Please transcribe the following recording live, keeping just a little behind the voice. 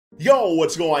Yo,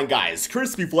 what's going on, guys?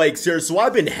 Crispy Flakes here. So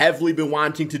I've been heavily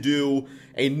wanting to do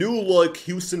a new look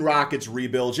Houston Rockets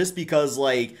rebuild just because,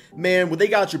 like, man, when they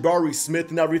got Jabari Smith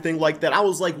and everything like that, I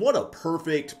was like, what a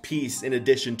perfect piece in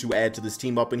addition to add to this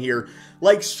team up in here.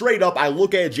 Like, straight up, I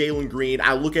look at Jalen Green,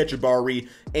 I look at Jabari,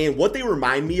 and what they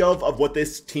remind me of what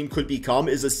this team could become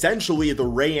is essentially the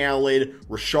Ray Allen,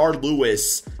 Rashard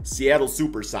Lewis, Seattle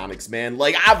Supersonics, man.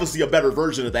 Like, obviously a better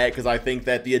version of that because I think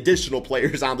that the additional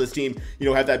players on this team, you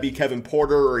know, have that be Kevin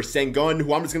Porter or Sengun,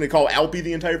 who I'm just going to call Alpy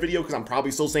the entire video because I'm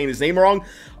probably still saying his name wrong.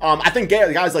 I think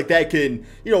guys like that can,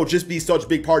 you know, just be such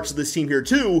big parts of this team here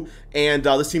too, and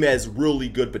this team has really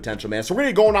good potential, man. So we're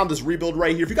going to go on this rebuild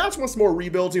right here. If you guys want some more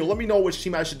rebuilds, you know, let me know which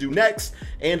team I should do next,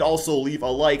 and also leave a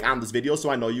like on this video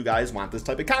so I know you guys want this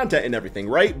type of content and everything,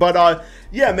 right? But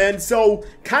yeah, man, so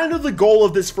kind of the goal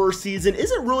of this first season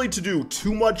isn't really to do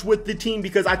too much with the team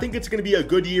because I think it's going to be a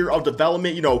good year of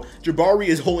development. You know, Jabari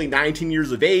is only 19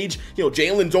 years of age. You know,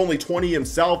 Jalen's only 20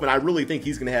 himself, and I really think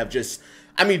he's going to have just,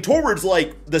 I mean, towards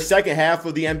like the second half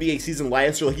of the NBA season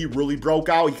last year, like, he really broke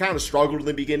out. He kind of struggled in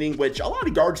the beginning, which a lot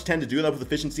of guards tend to do that with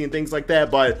efficiency and things like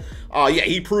that. But yeah,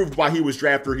 he proved why he was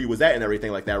drafted where he was at and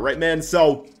everything like that, right, man?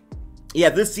 So yeah,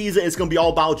 this season is going to be all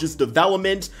about just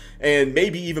development and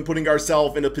maybe even putting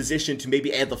ourselves in a position to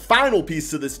maybe add the final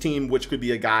piece to this team, which could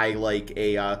be a guy like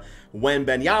a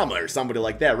Wembanyama or somebody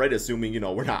like that, right? Assuming, you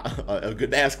know, we're not a good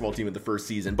basketball team in the first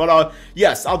season. But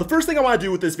yes, the first thing I want to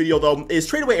do with this video, though, is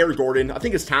trade away Eric Gordon. I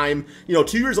think it's time. You know,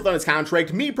 2 years left on his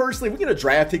contract. Me, personally, if we get a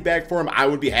draft pick back for him, I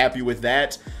would be happy with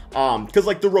that. Because,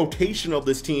 like, the rotation of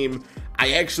this team,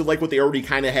 I actually like what they already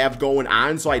kind of have going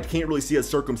on, so I can't really see a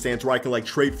circumstance where I can, like,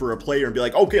 trade for a player and be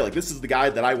like, okay, like, this is the guy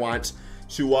that I want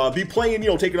to be playing, you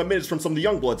know, taking up minutes from some of the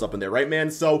young bloods up in there, right, man?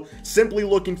 So simply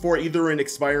looking for either an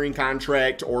expiring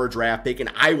contract or a draft pick, and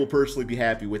I will personally be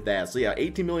happy with that. So yeah,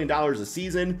 $18 million a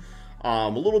season, a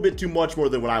little bit too much more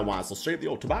than what I want. So straight up, the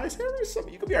old Tobias Harris,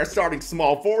 you could be our starting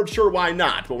small forward, sure, why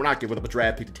not? But we're not giving up a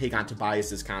draft pick to take on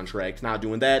Tobias's contract, not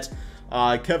doing that.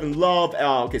 Kevin Love,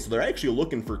 okay, so they're actually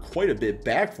looking for quite a bit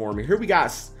back for me. Here we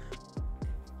got,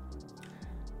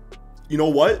 you know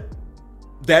what?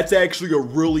 That's actually a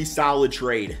really solid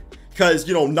trade. Because,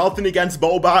 you know, nothing against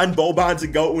Boban. Boban's a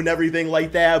GOAT and everything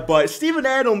like that. But Steven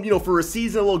Adams, you know, for a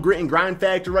season, a little grit and grind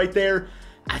factor right there,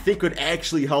 I think could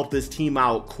actually help this team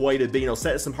out quite a bit. You know,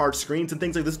 set some hard screens and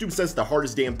things like this. Dude sets the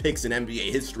hardest damn picks in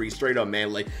NBA history, straight up,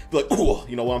 man. Like, ooh,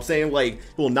 you know what I'm saying? Like,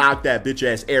 he'll knock that bitch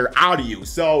ass air out of you.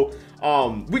 So,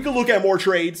 we could look at more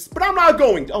trades, but I'm not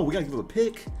going. Oh, we gotta give him a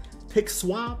pick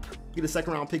swap, get a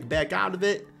second round pick back out of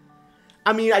it.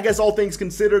 I mean, I guess all things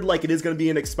considered, like, it is going to be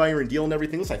an expiring deal and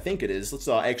everything. Let's, I think it is. Let's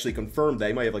actually confirm that.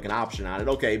 He might have, like, an option on it.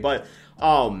 Okay, but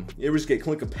we just get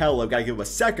Clint Capella. I've got to give him a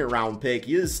second round pick.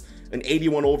 He is an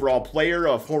 81 overall player,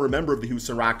 a former member of the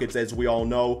Houston Rockets, as we all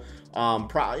know.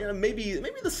 Probably, maybe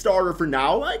the starter for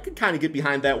now. I could kind of get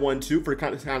behind that one too for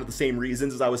kind of the same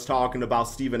reasons as I was talking about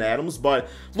Steven Adams, but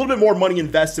a little bit more money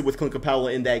invested with Clint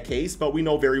Capella in that case. But we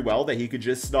know very well that he could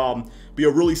just be a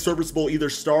really serviceable either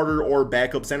starter or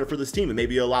backup center for this team, and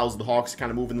maybe allows the Hawks to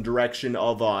kind of move in the direction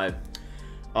of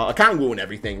Okongwu and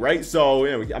everything, right? So,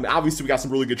 you know, I mean, obviously we got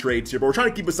some really good trades here, but we're trying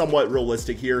to keep it somewhat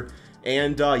realistic here.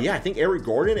 And yeah, I think Eric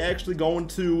Gordon actually going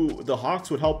to the Hawks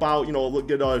would help out, you know,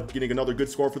 look at getting another good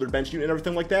score for their bench unit and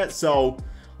everything like that. So,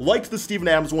 liked the Steven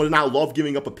Adams one, and I love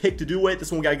giving up a pick to do it.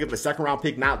 This one we got to give it a second round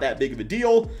pick, not that big of a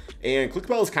deal. And Clint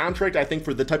Capella's contract, I think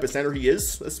for the type of center he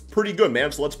is, that's pretty good,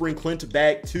 man. So let's bring Clint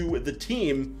back to the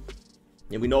team.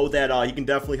 And we know that he can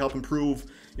definitely help improve,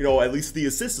 you know, at least the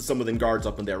assists of some of them guards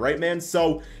up in there, right, man?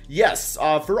 So, yes,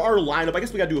 for our lineup, I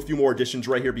guess we got to do a few more additions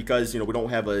right here because, you know, we don't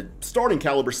have a starting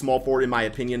caliber small forward, in my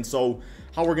opinion. So,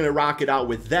 how we're going to rock it out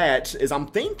with that is I'm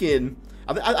thinking,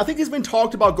 I think he's been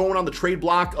talked about going on the trade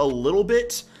block a little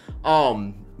bit.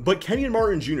 But Kenyon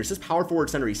Martin Jr., his power forward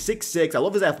center, he's 6'6". I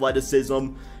love his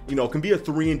athleticism. You know, can be a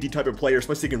 3-and-D type of player,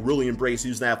 especially he can really embrace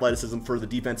using athleticism for the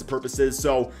defensive purposes.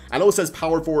 So, I know it says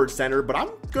power forward center, but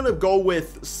I'm going to go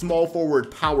with small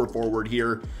forward, power forward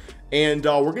here. And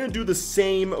we're going to do the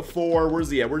same for,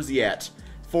 where's he at?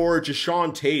 For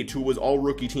Jae'Sean Tate, who was all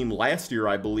rookie team last year,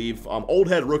 I believe. Old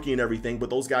head rookie and everything,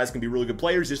 but those guys can be really good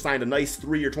players. Just signed a nice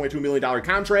 3 or $22 million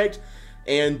contract.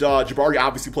 And Jabari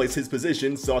obviously plays his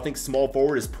position, so I think small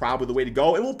forward is probably the way to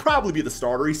go. It will probably be the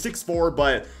starter. He's 6'4",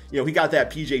 but, you know, he got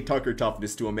that PJ Tucker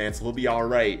toughness to him, man, so he'll be all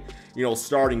right, you know,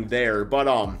 starting there. But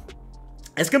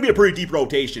it's going to be a pretty deep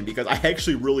rotation because I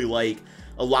actually really like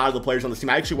a lot of the players on this team.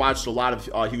 I actually watched a lot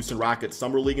of Houston Rockets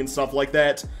Summer League and stuff like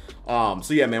that.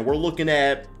 So, yeah, man, we're looking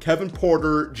at Kevin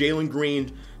Porter, Jalen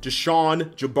Green,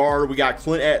 Deshaun, Jabbar. We got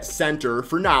Clint at center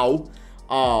for now.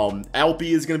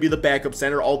 Alpi is going to be the backup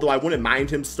center, although I wouldn't mind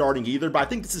him starting either, but I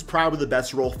think this is probably the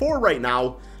best role for right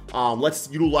now. Let's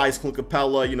utilize Clint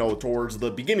Capella, you know, towards the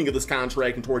beginning of this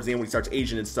contract and towards the end when he starts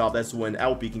aging and stuff. That's when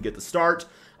Alpi can get the start.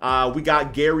 We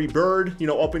got Gary Bird, you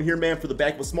know, up in here, man, for the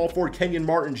backup of small forward, Kenyon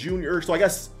Martin Jr. So I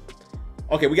guess,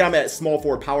 okay, we got him at small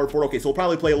forward, power forward. Okay, so we'll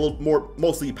probably play a little more,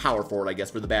 mostly power forward, I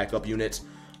guess, for the backup unit.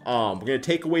 We're going to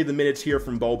take away the minutes here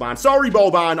from Boban. Sorry,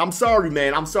 Boban. I'm sorry,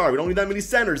 man. I'm sorry. We don't need that many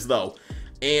centers, though.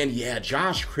 And yeah,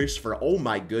 Josh Christopher, oh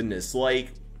my goodness,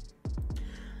 like,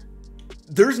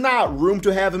 there's not room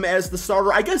to have him as the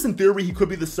starter. I guess in theory he could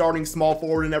be the starting small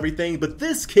forward and everything, but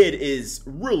this kid is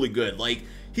really good. Like,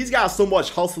 he's got so much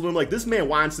hustle in him. Like, this man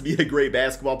wants to be a great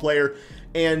basketball player.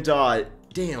 And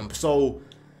damn, so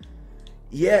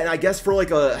yeah, and I guess for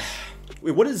like a,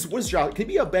 wait, what is Josh? Can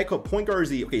he be a backup point guard? Or is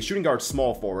he, okay, shooting guard,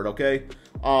 small forward, okay?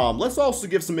 Let's also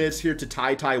give some minutes here to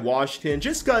Ty Washington,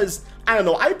 just because, I don't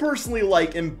know, I personally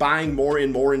like am buying more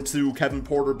and more into Kevin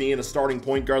Porter being a starting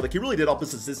point guard. Like, he really did up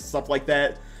his assists and stuff like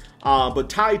that. But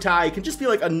Ty can just be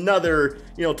like another,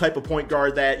 you know, type of point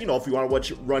guard that, you know, if you want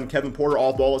to run Kevin Porter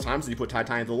off ball all the time, so you put Ty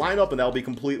into the lineup and that'll be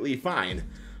completely fine.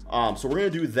 So we're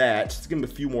going to do that. Let's give him a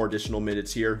few more additional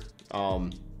minutes here.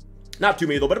 Not too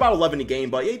many though, but about 11 a game.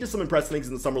 But yeah, he did some impressive things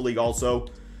in the summer league also.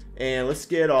 And let's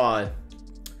get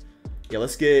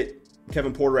let's get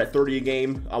Kevin Porter at 30 a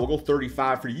game. We'll go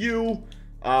 35 for you.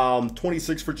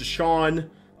 26 for Deshaun.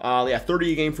 Yeah,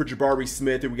 30 a game for Jabari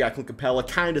Smith. And we got Clint Capella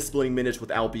kind of splitting minutes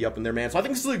with Alpi up in there, man. So I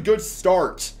think this is a good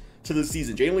start to the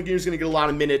season. Jalen Green is going to get a lot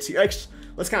of minutes.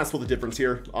 Let's kind of split the difference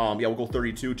here. Yeah, we'll go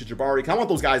 32 to Jabari. I want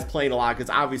those guys playing a lot because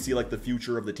obviously like the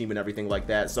future of the team and everything like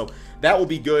that. So that will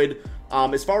be good.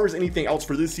 As far as anything else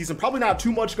for this season, probably not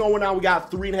too much going on. We got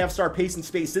 3.5-star pace and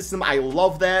space system. I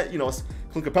love that. You know,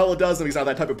 Clint Capella does, and he's not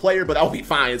that type of player, but that'll be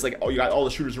fine. It's like, oh, you got all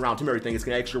the shooters around him, everything. It's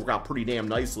going to actually work out pretty damn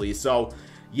nicely. So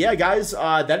yeah, guys,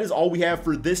 that is all we have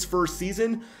for this first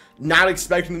season. Not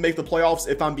expecting to make the playoffs,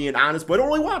 if I'm being honest, but I don't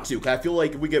really want to, because I feel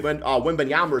like if we get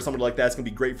Wembanyama or somebody like that, it's going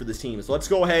to be great for this team. So let's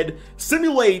go ahead,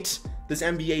 simulate this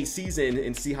NBA season,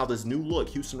 and see how this new look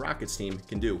Houston Rockets team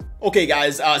can do. Okay,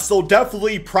 guys, so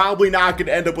definitely probably not going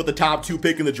to end up with the top 2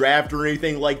 pick in the draft or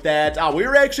anything like that. We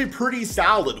were actually pretty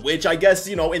solid, which I guess,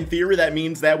 you know, in theory, that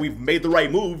means that we've made the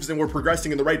right moves and we're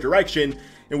progressing in the right direction,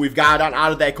 and we've got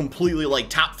out of that completely, like,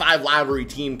 top 5 lottery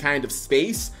team kind of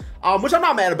space. Which I'm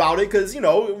not mad about it, because, you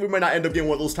know, we might not end up getting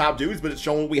one of those top dudes, but it's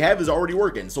showing what we have is already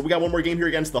working. So we got one more game here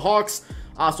against the Hawks.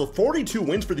 So 42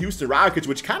 wins for the Houston Rockets,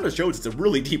 which kind of shows it's a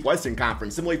really deep Western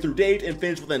Conference. Simulate through date and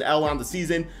finish with an L on the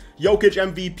season. Jokic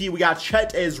MVP. We got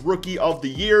Chet as Rookie of the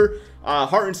Year.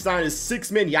 Hartenstein is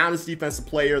 6-man. Giannis Defensive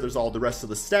Player. There's all the rest of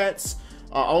the stats.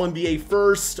 All-NBA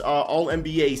first,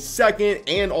 All-NBA second,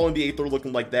 and All-NBA third,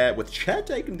 looking like that. With Chet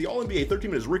taking the All-NBA third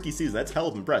team in his rookie season, that's hell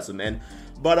of impressive, man.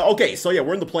 But, okay, so yeah,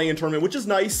 we're in the play-in tournament, which is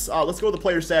nice. Let's go to the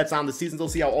player stats on the season.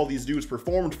 Let's see how all these dudes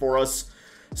performed for us.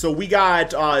 So we got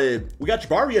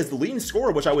Jabari as the leading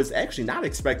scorer, which I was actually not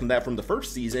expecting that from the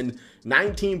first season.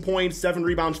 19 points, 7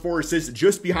 rebounds, 4 assists.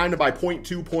 Just behind him by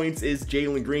 0.2 points is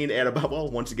Jalen Green at about, well,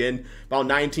 once again, about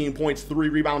 19 points, 3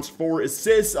 rebounds, 4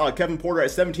 assists. Kevin Porter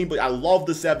at 17, but I love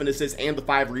the 7 assists and the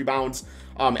 5 rebounds.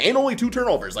 And only 2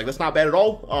 turnovers. Like, that's not bad at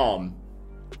all.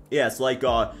 Yeah, it's like,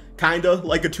 kind of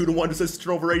like a 2-to-1 assist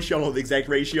turnover ratio. I don't know the exact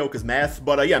ratio because math,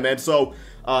 but yeah, man. So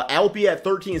Alpi at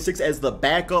 13 and 6 as the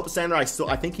backup center. I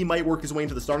think he might work his way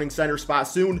into the starting center spot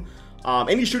soon.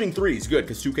 And he's shooting threes, good,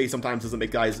 because 2K sometimes doesn't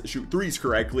make guys shoot threes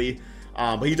correctly.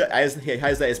 But he has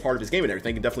that as part of his game and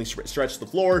everything. Can definitely stretch the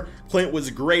floor. Clint was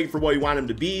great for what he wanted him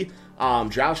to be.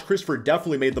 Josh Christopher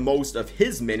definitely made the most of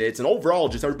his minutes, and overall,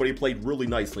 just everybody played really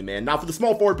nicely, man. Now for the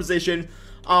small forward position,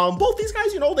 both these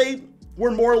guys, you know, they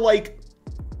were more like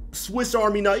Swiss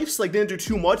Army knives. Like, they didn't do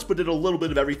too much, but did a little bit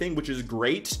of everything, which is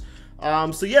great.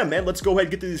 So yeah, man, let's go ahead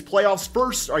and get to these playoffs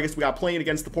first. Or I guess we got playing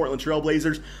against the Portland Trail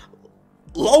Blazers.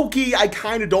 Low-key, I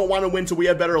kind of don't want to win till we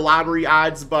have better lottery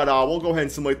odds, but we'll go ahead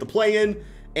and simulate the play-in.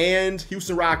 And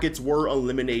Houston Rockets were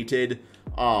eliminated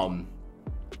to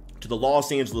the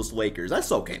Los Angeles Lakers.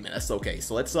 That's okay, man. That's okay.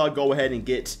 So let's go ahead and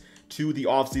get to the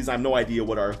offseason. I have no idea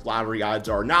what our lottery odds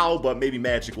are now, but maybe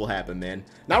magic will happen, man.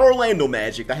 Not Orlando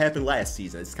magic. That happened last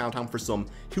season. It's kind of time for some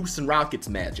Houston Rockets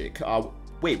magic.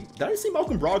 Wait, did I see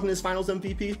Malcolm Brogdon as Finals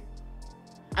MVP?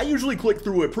 I usually click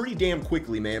through it pretty damn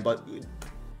quickly, man, but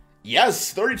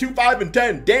yes, 32, 5, and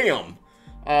 10. Damn.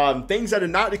 Things I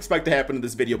did not expect to happen in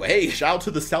this video, but hey, shout out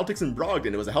to the Celtics and Brogdon.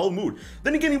 It was a hell of a mood.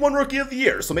 Then again, he won Rookie of the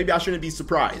Year, so maybe I shouldn't be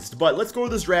surprised. But let's go to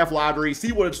this draft lottery,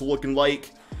 see what it's looking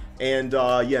like. And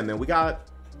yeah, man, we got.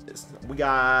 Do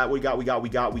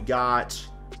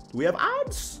we have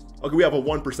odds? Okay, we have a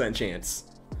 1% chance.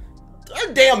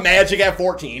 Damn Magic at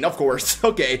 14, of course.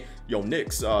 Okay. Yo,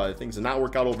 Knicks, things did not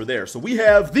work out over there. So we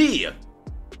have the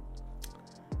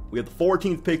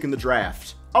 14th pick in the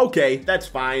draft. Okay, that's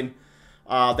fine.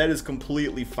 That is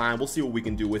completely fine. We'll see what we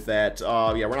can do with that.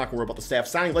 Yeah, we're not gonna worry about the staff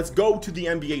signing. Let's go to the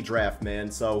NBA draft,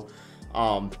 man. So,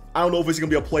 I don't know if it's gonna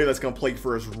be a player that's gonna play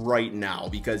for us right now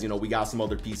because, you know, we got some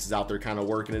other pieces out there kind of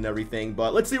working and everything.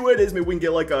 But let's see what it is. Maybe we can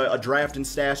get like a draft and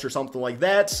stash or something like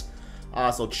that.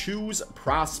 So choose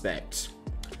prospect.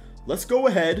 Let's go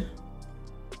ahead.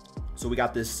 So we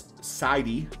got this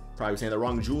Sidey, probably saying that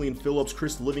wrong. Julian Phillips,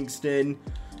 Chris Livingston.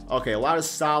 Okay, a lot of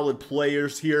solid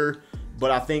players here. But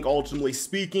I think ultimately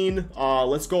speaking,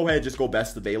 let's go ahead and just go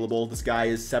best available. This guy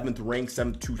is 7th ranked,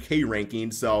 7th 2K ranking.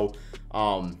 So,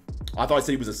 I thought I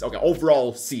said he was okay,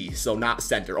 overall C. So not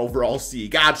center, overall C.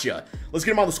 Gotcha. Let's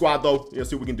get him on the squad though. You know,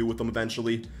 see what we can do with him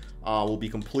eventually. We'll be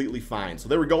completely fine. So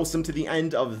there we go. Some to the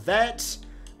end of that.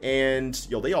 And,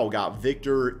 yo, they all got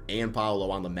Victor and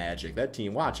Paolo on the Magic. That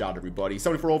team, watch out, everybody.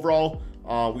 74 overall.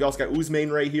 We also got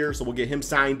Usman right here, so we'll get him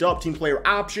signed up. Team player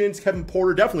options. Kevin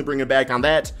Porter, definitely bringing it back on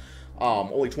that.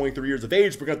 Only 23 years of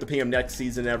age. We're going to have to pay him next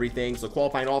season and everything. So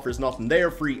qualifying offers, nothing there.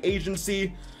 Free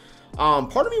agency.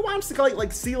 Part of me wants to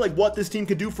like see like what this team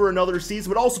could do for another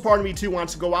season, but also part of me too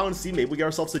wants to go out and see maybe we get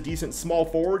ourselves a decent small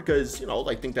forward because, you know,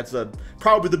 I think that's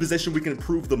probably the position we can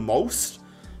improve the most.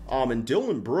 And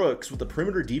Dylan Brooks with the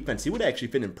perimeter defense, he would actually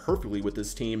fit in perfectly with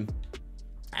this team.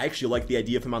 I actually like the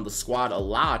idea of him on the squad a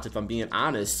lot, if I'm being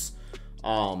honest.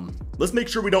 Let's make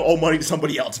sure we don't owe money to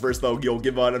somebody else first, though. You'll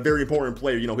give a very important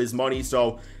player, you know, his money.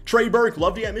 So, Trey Burke,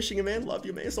 loved you at Michigan, man. Loved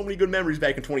you, man. So many good memories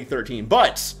back in 2013.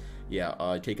 But,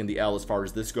 yeah, taking the L as far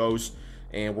as this goes.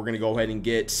 And we're going to go ahead and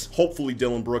get, hopefully,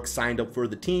 Dylan Brooks signed up for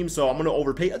the team. So, I'm going to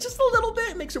overpay just a little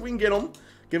bit. Make sure we can get him.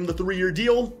 Give him the 3-year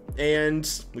deal. And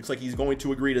looks like he's going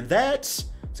to agree to that.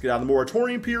 Let's get out of the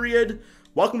moratorium period.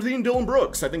 Welcome to the team, Dylan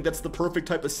Brooks. I think that's the perfect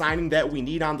type of signing that we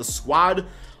need on the squad.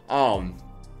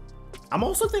 I'm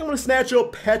also thinking I'm going to snatch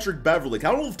up Patrick Beverley.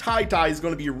 I don't know if Ty is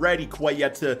going to be ready quite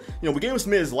yet to, you know, we gave him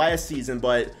some minutes last season,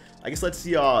 but I guess let's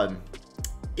see, yeah,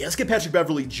 let's get Patrick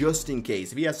Beverley just in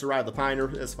case. If he has to ride the Piner,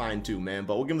 that's fine too, man.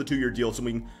 But we'll give him the 2-year deal so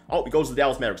we can, oh, he goes to the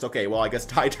Dallas Mavericks. Okay, well, I guess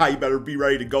Ty, you better be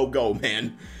ready to go,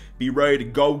 man. Be ready to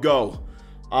go.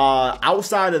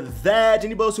 Outside of that,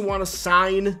 anybody else who want to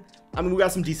sign? I mean, we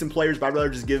got some decent players, but I'd rather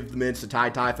just give the minutes to Ty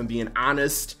if I'm being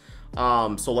honest.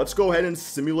 So let's go ahead and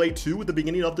simulate 2 at the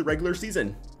beginning of the regular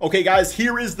season. Okay, guys,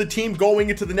 here is the team going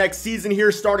into the next season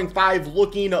here. Starting 5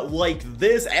 looking like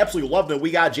this. Absolutely loving it.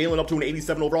 We got Jalen up to an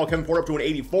 87 overall, Kevin Porter up to an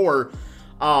 84.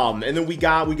 And then we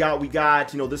got,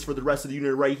 you know, this for the rest of the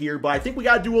unit right here. But I think we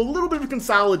got to do a little bit of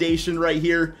consolidation right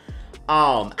here.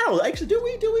 I don't know, actually, do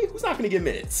we? Who's not going to get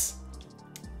minutes?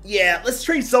 Yeah, let's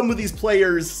trade some of these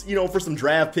players, you know, for some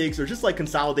draft picks or just like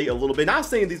consolidate a little bit. Not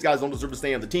saying these guys don't deserve to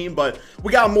stay on the team, but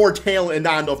we got more talent and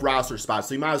not enough roster spots,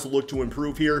 so you might as well look to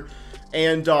improve here.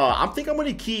 And I think I'm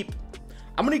gonna keep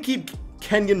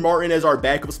Kenyon Martin as our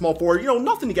backup small forward. You know,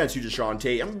 nothing against you, Deshaun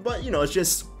Tate, but you know, it's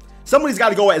just somebody's got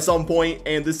to go at some point,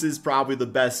 and this is probably the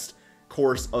best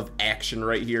course of action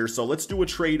right here. So let's do a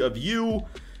trade of you.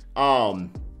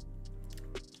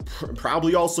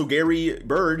 Probably also Gary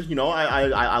Bird. You know,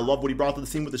 I love what he brought to the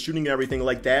team with the shooting and everything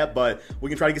like that, but we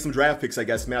can try to get some draft picks, I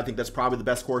guess, man. I think that's probably the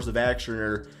best course of action,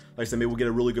 or like I said, maybe we'll get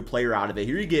a really good player out of it.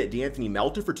 Here you get D'Anthony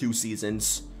Melton for 2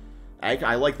 seasons.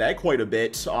 I like that quite a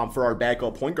bit for our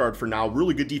backup point guard for now.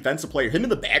 Really good defensive player. Him in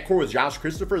the backcourt with Josh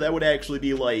Christopher, that would actually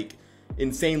be like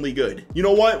insanely good. You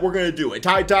know what? We're gonna do it.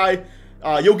 Ty,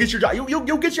 you'll get your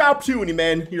you'll get your opportunity,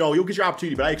 man. You know, you'll get your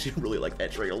opportunity. But I actually really like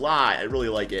that trade a lot. I really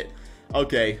like it.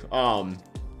 Okay,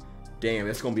 damn,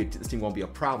 this team gonna be a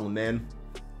problem, man.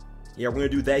 Yeah, we're gonna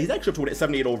do that. He's actually up to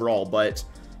 78 overall, but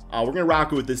we're gonna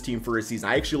rock it with this team for a season.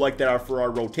 I actually like that for our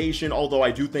rotation, although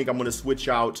I do think I'm gonna switch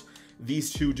out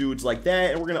these 2 dudes like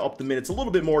that, and we're gonna up the minutes a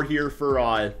little bit more here for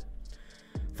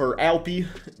Alpi.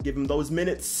 Give him those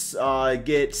minutes.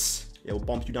 We'll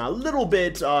bump you down a little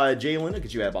bit, Jalen. Look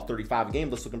at you at about 35 a game.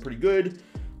 That's looking pretty good.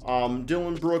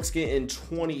 Dylan Brooks getting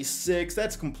 26.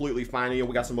 That's completely fine. You know,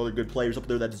 we got some other good players up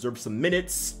there that deserve some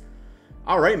minutes.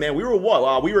 All right, man. We were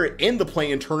what? We were in the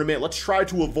play-in tournament. Let's try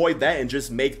to avoid that and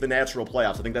just make the natural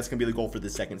playoffs. I think that's going to be the goal for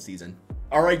this second season.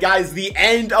 All right, guys, the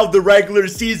end of the regular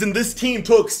season. This team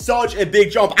took such a big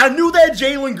jump. I knew that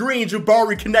Jalen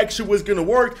Green-Jabari connection was going to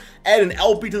work. Add an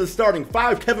LP to the starting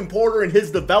 5. Kevin Porter and his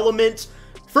development.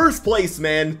 First place,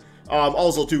 man.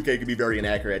 Also, 2K can be very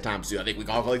inaccurate at times, too. I think we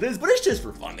call it like this, but it's just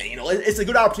for fun, man. You know, it's a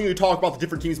good opportunity to talk about the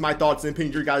different teams, my thoughts and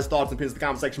opinions, your guys' thoughts and opinions in the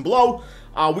comment section below.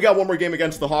 We got one more game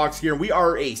against the Hawks here, and we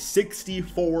are a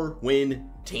 64-win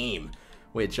team.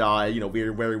 which, you know,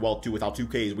 we're very well too. Without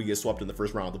 2Ks, we get swept in the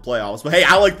first round of the playoffs. But hey,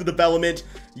 I like the development.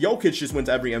 Jokic just wins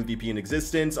every MVP in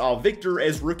existence. Victor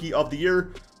as Rookie of the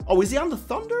Year. Oh, is he on the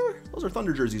Thunder? Those are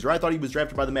Thunder jerseys, right? I thought he was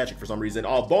drafted by the Magic for some reason.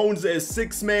 Bones as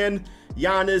Sixth Man.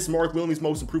 Giannis, Mark Williams,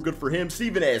 most improved, good for him.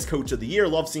 Steven as Coach of the Year,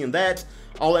 love seeing that.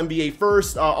 All-NBA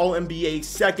first, All-NBA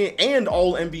second, and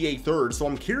All-NBA third. So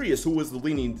I'm curious who was the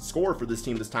leading scorer for this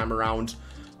team this time around.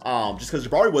 Just because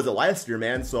Jabari was it last year,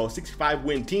 man. So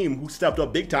 65-win team who stepped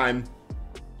up big time.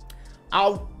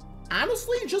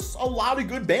 Honestly, just a lot of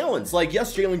good balance. Like,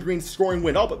 yes, Jalen Green's scoring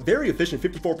went up, but very efficient,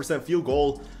 54% field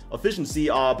goal efficiency.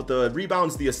 But the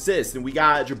rebounds, the assists, and we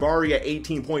got Jabari at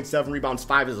 18.7 rebounds,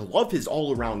 5. I love his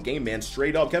all-around game, man.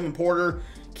 Straight up, Kevin Porter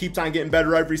keeps on getting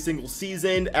better every single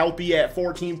season. LP at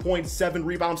 14.7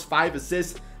 rebounds, 5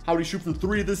 assists. How did he shoot from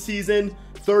 3 this season?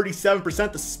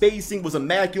 37%. The spacing was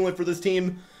immaculate for this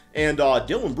team. And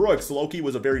Dylan Brooks, low-key,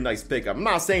 was a very nice pickup. I'm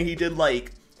not saying he did,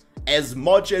 like, as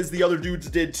much as the other dudes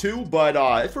did too, but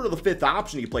for the 5th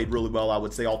option, he played really well, I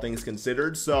would say, all things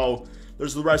considered. So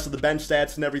there's the rest of the bench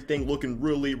stats and everything looking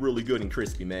really, really good and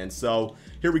crispy, man. So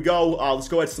here we go. Let's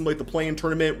go ahead and simulate the play-in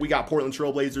tournament. We got Portland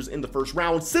Trail Blazers in the first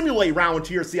round. Simulate round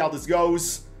here, see how this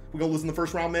goes. We gonna lose in the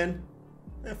first round, man?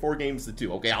 4 games to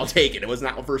 2. Okay, I'll take it. It was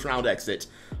not a first round exit.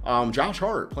 Josh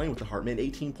Hart playing with the Heart, man,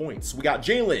 18 points. We got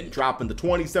Jalen dropping the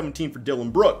 2017 for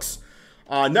Dylan Brooks.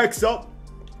 Next up,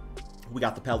 we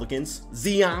got the Pelicans.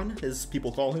 Zion, as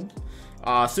people call him.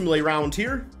 Simulate round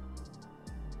here.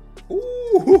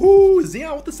 Ooh,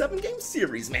 Zion with the 7-game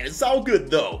series, man. It's all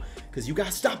good, though, because you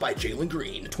got stopped by Jalen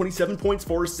Green. 27 points,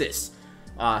 4 assists.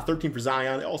 13 for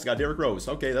Zion. They also got Derrick Rose.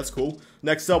 Okay, that's cool.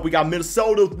 Next up, we got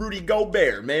Minnesota with Rudy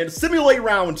Gobert, man. Simulate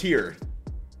round here.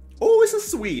 Oh, it's a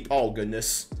sweep. Oh,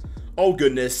 goodness. Oh,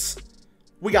 goodness.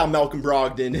 We got Malcolm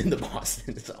Brogdon in the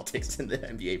Boston Celtics in the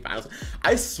NBA Finals.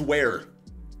 I swear,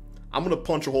 I'm going to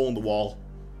punch a hole in the wall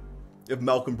if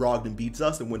Malcolm Brogdon beats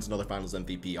us and wins another Finals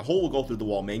MVP. A hole will go through the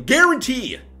wall, man.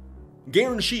 Guarantee.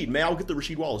 Guaranteed, man. I'll get the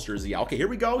Rasheed Wallace jersey. Okay, here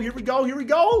we go. Here we go. Here we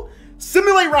go.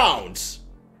 Simulate rounds.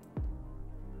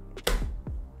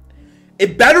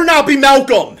 It better not be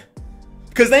Malcolm,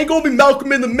 because it ain't gonna be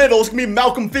Malcolm in the middle. It's gonna be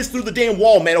Malcolm fist through the damn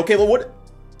wall, man. Okay, well, what?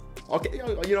 Okay,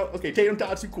 you know, okay, Tatum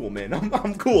Tatsu, cool, man.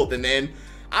 I'm cool with it, man.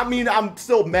 I mean, I'm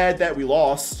still mad that we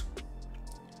lost,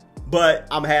 but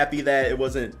I'm happy that it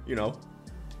wasn't, you know.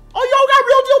 Oh, y'all got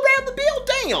Real Deal Bam the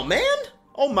Deal, damn, man.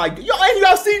 Oh my, yo, and you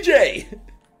got CJ.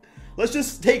 Let's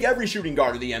just take every shooting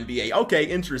guard of the NBA. Okay,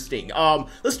 interesting.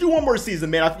 Let's do one more season,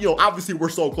 man. You know, obviously we're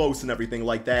so close and everything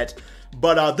like that.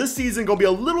 But this season gonna be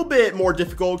a little bit more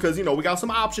difficult because, you know, we got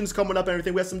some options coming up and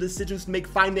everything. We have some decisions to make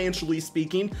financially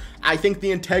speaking. I think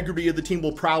the integrity of the team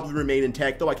will probably remain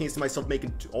intact, though. I can't see myself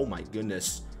making... Oh, my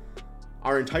goodness.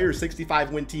 Our entire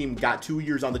 65-win team got 2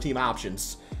 years on the team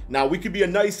options. Now, we could be a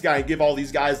nice guy and give all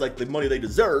these guys, like, the money they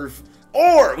deserve.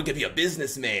 Or we could be a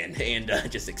businessman and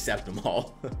just accept them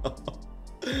all.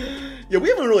 Yeah, we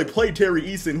haven't really played Tari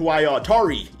Eason, who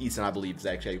Tari Eason, I believe is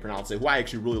actually how you pronounce it, who I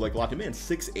actually really like a lot. Man,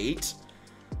 6'8".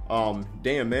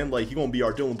 Damn, man, like, you're gonna be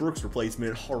our Dylan Brooks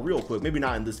replacement real quick. Maybe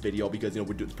not in this video because, you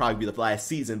know, it's probably be the last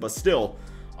season, but still.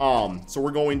 So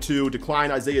we're going to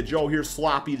decline Isaiah Joe here.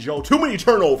 Sloppy Joe. Too many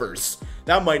turnovers.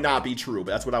 That might not be true,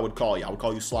 but that's what I would call you. I would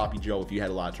call you Sloppy Joe if you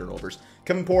had a lot of turnovers.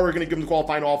 Kevin Porter, going to give him the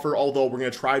qualifying offer, although we're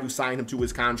going to try to sign him to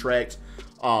his contract.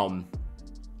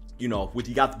 You know, with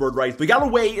you got the bird rights. But we got to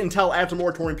wait until after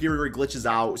moratorium period glitches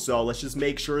out. So let's just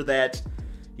make sure that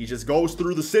he just goes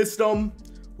through the system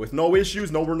with no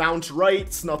issues, no renounced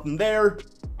rights, nothing there.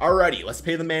 Alrighty, let's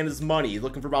pay the man his money. He's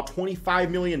looking for about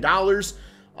 $25 million.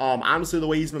 Honestly, the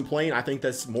way he's been playing, I think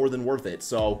that's more than worth it.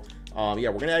 So, yeah,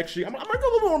 we're going to actually, I'm going to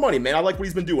go a little more money, man. I like what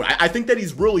he's been doing. I think that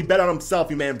he's really bet on himself.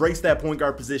 He, man, embraced that point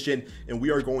guard position, and we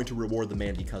are going to reward the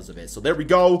man because of it. So there we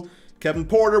go. Kevin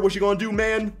Porter, what you going to do,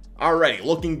 man? Alrighty,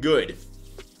 looking good.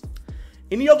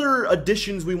 Any other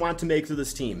additions we want to make to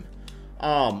this team?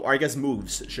 Or I guess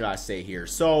moves, should I say here.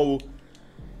 So,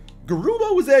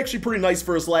 Garuba was actually pretty nice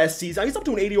for us last season. He's up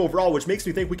to an 80 overall, which makes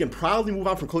me think we can probably move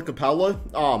on from Clint Capella.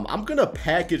 I'm going to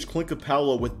package Clint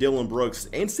Capella with Dylan Brooks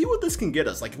and see what this can get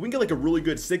us. Like, if we can get, like, a really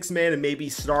good 6-man and maybe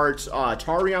start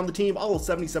Tari on the team,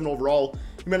 77 overall.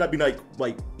 He might not be,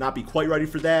 not be quite ready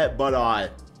for that, but,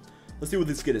 let's see what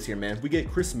this get us here, man. If we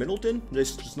get Chris Middleton,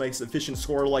 just nice, efficient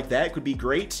scorer like that, could be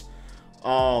great.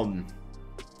 Or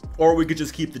we could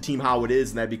just keep the team how it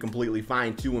is, and that'd be completely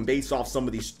fine, too. And based off some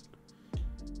of these...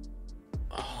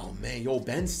 Oh, man, yo,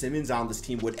 Ben Simmons on this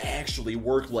team would actually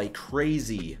work like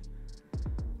crazy.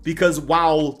 Because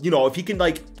while, you know, if he can,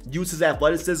 like, use his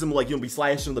athleticism, like, you know, be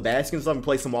slashing the basket and stuff and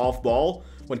play some off-ball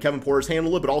when Kevin Porter's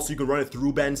handle it, but also you can run it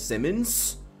through Ben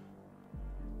Simmons...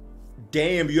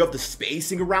 Damn, you have the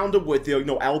spacing around him with, you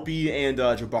know, Alpi and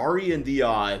Jabari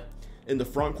in the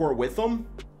front court with them.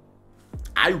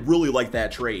 I really like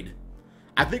that trade.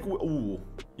 I think, ooh,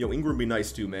 yo, Ingram would be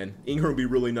nice too, man. Ingram would be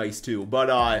really nice too. But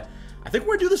I think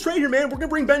we're gonna do this trade here, man. We're gonna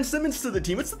bring Ben Simmons to the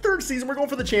team. It's the 3rd season. We're going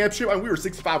for the championship. I mean, we were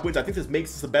 65 wins. I think this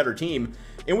makes us a better team.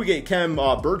 And we get Kem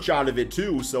Birch out of it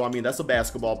too. So, I mean, that's a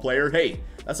basketball player. Hey,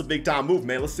 that's a big time move,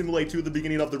 man. Let's simulate to the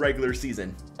beginning of the regular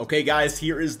season. Okay, guys,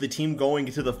 here is the team going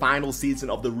into the final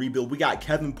season of the rebuild. We got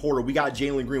Kevin Porter. We got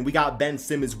Jalen Green. We got Ben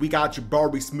Simmons. We got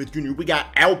Jabari Smith Jr. We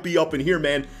got Alpi up in here,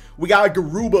 man. We got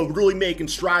Garuba really making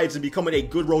strides and becoming a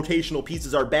good rotational piece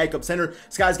as our backup center.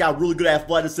 This guy's got really good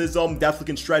athleticism. Definitely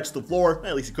can stretch the floor.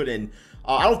 At least he couldn't.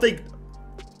 I think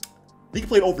he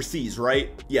played overseas,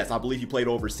 right? Yes, I believe he played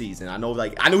overseas. And I know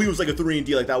he was like a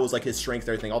 3-and-D, like that was like his strength and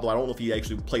everything. Although I don't know if he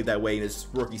actually played that way in his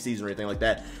rookie season or anything like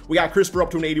that. We got Christopher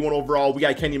up to an 81 overall. We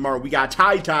got Kenny Martin. We got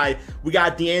Ty. We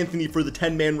got D'Anthony for the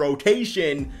 10-man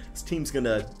rotation. This team's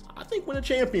gonna, I think, win a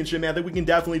championship, man. I think we can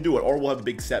definitely do it. Or we'll have a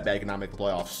big setback and not make the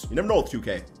playoffs. You never know with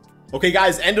 2K. Okay,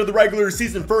 guys, end of the regular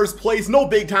season, 1st place. No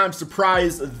big-time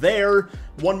surprise there.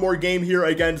 One more game here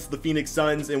against the Phoenix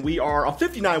Suns, and we are a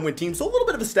 59-win team, so a little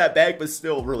bit of a step back, but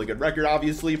still a really good record,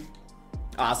 obviously.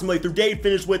 Simulate through Dave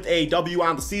finished with a W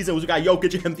on the season. We got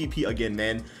Jokic MVP again,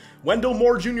 man. Wendell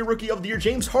Moore, Jr. Rookie of the Year.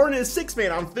 James Harden is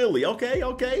 6-man on Philly. Okay.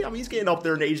 I mean, he's getting up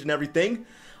there in age and everything.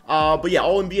 But yeah,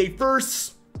 All-NBA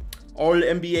first.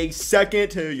 All-NBA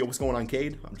 2nd. Yo, what's going on,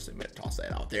 Cade? I'm just going to toss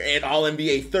that out there. And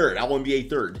All-NBA 3rd. All-NBA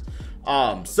 3rd.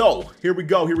 So here we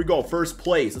go. 1st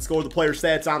place. Let's go with the player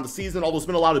stats on the season. Although there's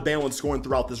been a lot of balanced scoring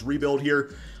throughout this rebuild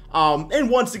here. And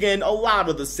once again, a lot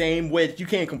of the same, which you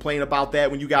can't complain about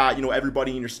that when you got, you know,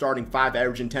 everybody in your starting 5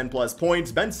 averaging 10+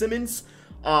 points. Ben Simmons,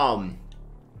 7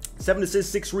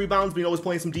 assists, 6 rebounds, but you know, was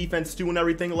playing some defense too and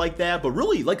everything like that. But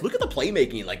really, like, look at the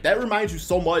playmaking. Like, that reminds you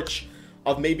so much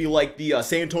of maybe like the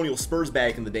San Antonio Spurs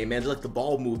back in the day, man. Just like the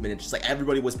ball movement. It's just like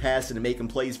everybody was passing and making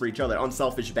plays for each other.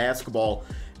 Unselfish basketball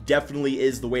definitely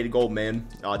is the way to go, man.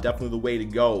 Definitely the way to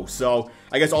go. So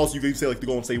I guess also you could say like the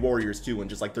Golden State Warriors too, and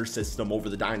just like their system over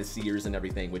the dynasty years and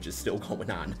everything, which is still going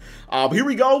on. But here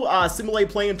we go. Simulate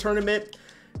playing tournament,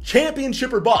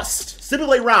 championship or bust.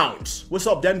 Simulate round. What's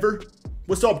up, Denver?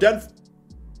 What's up, Denver?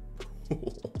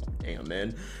 Damn,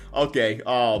 man. Okay.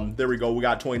 There we go. We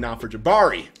got 29 for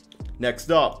Jabari.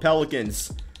 Next up,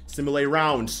 Pelicans. Simulate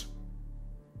rounds.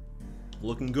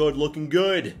 Looking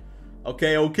good.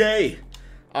 Okay.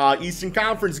 Eastern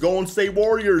Conference, Golden State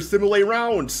Warriors, simulate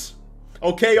rounds.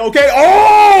 Okay.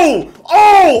 Oh!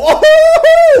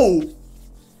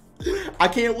 I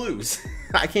can't lose.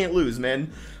 I can't lose,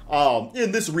 man.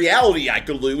 In this reality, I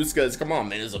could lose because, come on,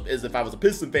 man, as if I was a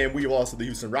Piston fan, we lost to the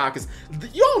Houston Rockets.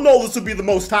 Y'all know this would be the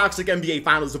most toxic NBA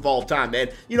Finals of all time,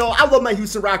 man. You know, I love my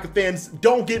Houston Rocket fans.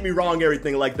 Don't get me wrong,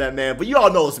 everything like that, man. But you all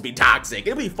know this would be toxic.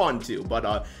 It'd be fun, too.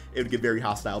 But it would get very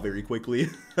hostile very quickly.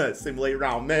 Simulate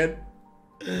round, man.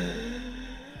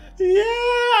 Yeah.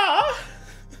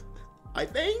 I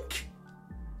think.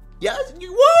 Yes.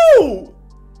 Whoa!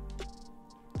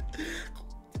 I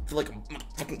feel like I'm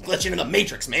fucking glitching in the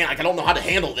Matrix, man. Like, I don't know how to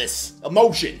handle this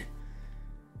emotion.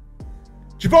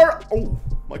 Jabari. Oh,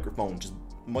 microphone just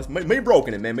may have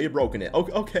broken it, man. May have broken it.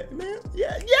 Okay, man.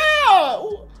 Yeah.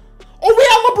 Oh, we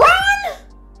have LeBron.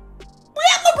 We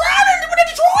have LeBron in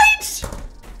Detroit.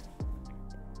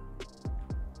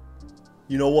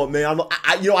 You know what, man?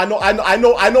 I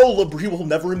know. He will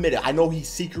never admit it. I know he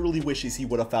secretly wishes he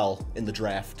would have fell in the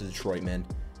draft to Detroit, man.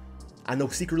 I know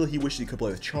secretly he wishes he could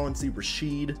play with Chauncey,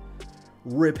 Rasheed,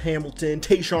 Rip Hamilton,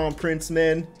 Tayshaun Prince,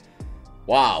 man.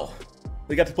 Wow.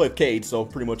 They got to play with Cade, so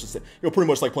pretty much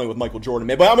like playing with Michael Jordan,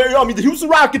 man. But I mean, the Houston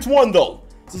Rockets won, though.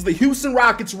 This is the Houston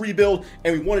Rockets rebuild,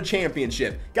 and we won a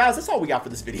championship. Guys, that's all we got for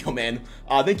this video, man.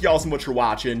 Thank you all so much for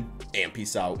watching, and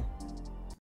peace out.